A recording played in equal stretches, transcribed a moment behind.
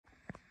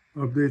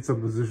Updates on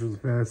positions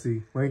of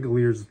fantasy.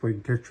 Langoliers is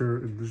playing catcher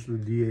in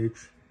addition to DH.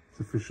 It's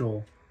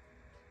official.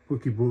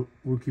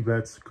 Mookie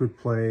Betts could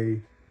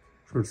play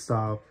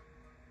shortstop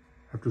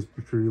after his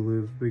maturity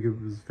lives. Big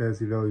of his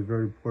fantasy value,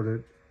 very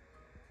important.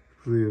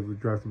 Especially if we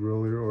drafted him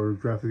earlier or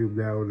drafting him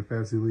now in a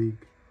fantasy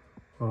league.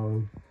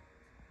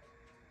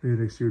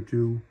 Maybe next year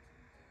too.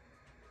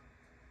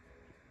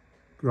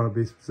 Good on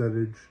base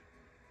percentage.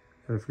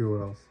 And I forget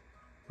what else.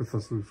 With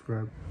us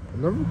subscribe.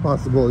 Another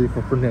possibility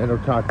for Fernando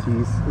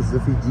Tatis is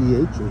if he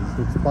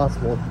DHs. It's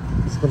possible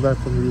he's come back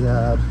from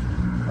rehab.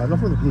 Not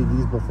from the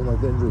PEDs, but from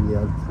like the injury he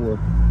had before.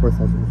 Worth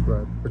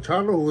subscribe.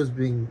 Machado was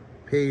being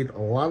paid a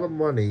lot of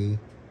money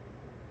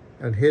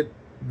and hit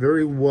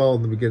very well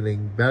in the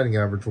beginning, batting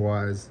average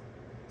wise.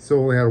 Still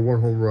only had one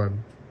home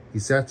run. He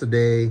sat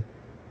today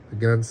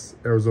against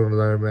Arizona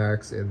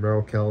Diamondbacks and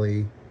Merrill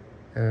Kelly,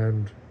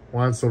 and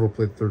Juan Soto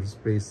played third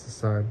base this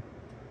time.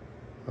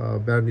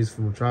 Bad news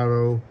for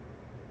Machado.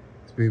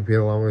 He's being paid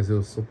a lot of money, so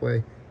he'll still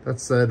play. That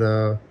said,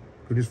 good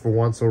news for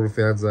Juan Soto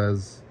fans,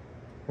 as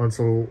Juan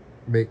Soto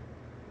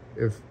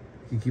if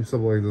he keeps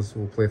up like this,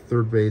 will play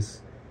third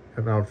base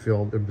and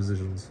outfield in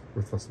positions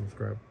worth less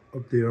subscribe.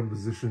 Update on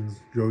positions.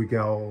 Joey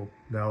Gallo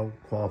now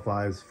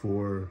qualifies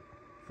for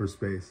first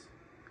base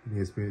in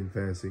ESPN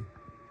Fantasy.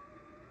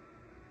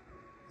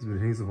 He's been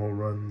hitting some home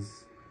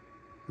runs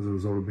as a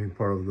result of being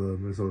part of the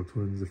Minnesota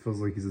Twins. It feels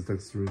like he's a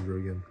Texas Ranger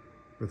again.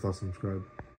 Worth less subscribe.